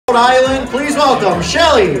Rhode Island, please welcome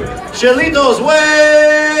Shelly, Shelito's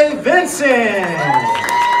Way, Vincent.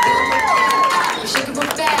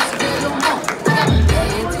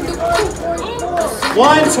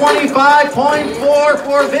 125.4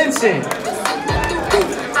 for Vincent.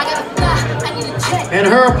 And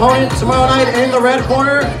her opponent tomorrow night in the red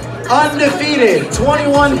corner, undefeated,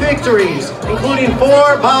 21 victories, including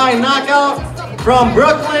 4 by knockout from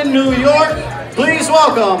Brooklyn, New York. Please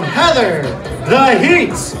welcome Heather, the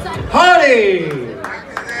Heats, Hardy.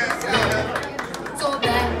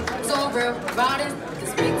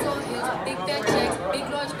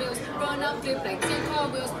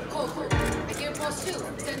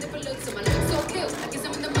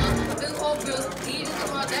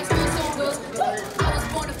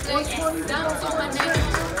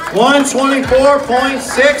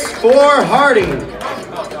 $124.6 for Hardy.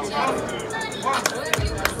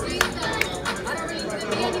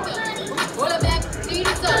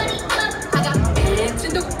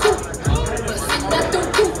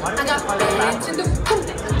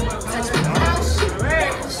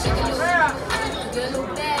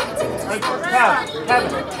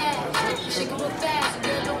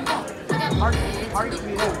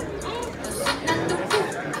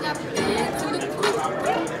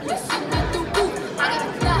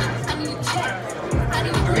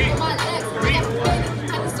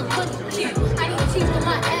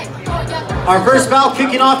 Our first bout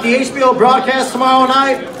kicking off the HBO broadcast tomorrow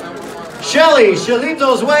night. Shelly,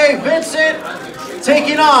 Shelito's Way, Vincent,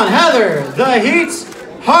 taking on Heather, the Heats,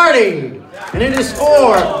 Hardy. And it is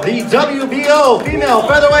for the WBO Female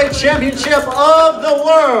Featherweight Championship of the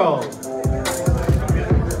World.